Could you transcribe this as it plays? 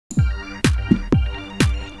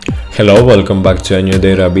Hello, welcome back to a new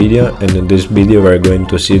data video, and in this video we're going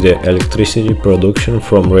to see the electricity production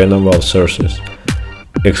from renewable sources,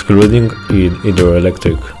 excluding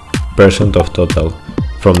hydroelectric, percent of total,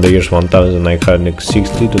 from the years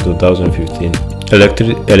 1960 to 2015.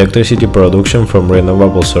 Electricity production from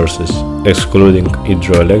renewable sources, excluding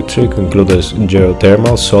hydroelectric, includes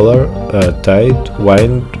geothermal, solar, tide,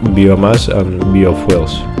 wind, biomass and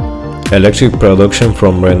biofuels. Electric production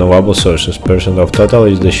from renewable sources, percent of total,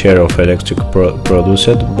 is the share of electric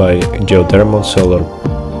produced by geothermal, solar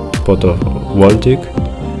photovoltaic,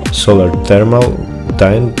 solar thermal,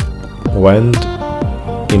 tide, wind,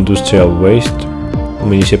 industrial waste,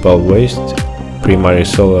 municipal waste, primary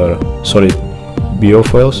solid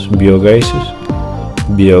biofuels, biogases,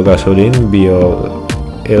 biogasoline,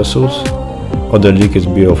 bioethyls, other liquid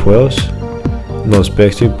biofuels,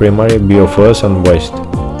 non-specific primary biofuels and waste,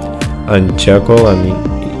 and charcoal, and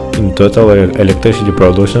in total electricity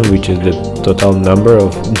production, which is the total number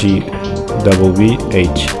of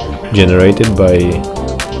GWh generated by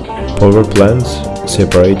power plants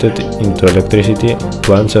separated into electricity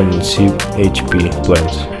plants and CHP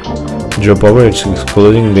plants. Hydropower is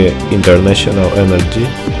excluding the International Energy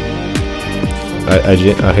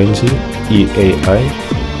Agency (IEA)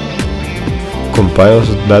 compiles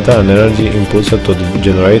data and energy inputs to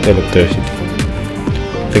generate electricity.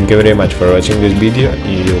 Thank you very much for watching this video.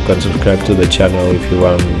 You can subscribe to the channel if you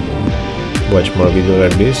want to watch more videos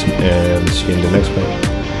like this, and see you in the next one.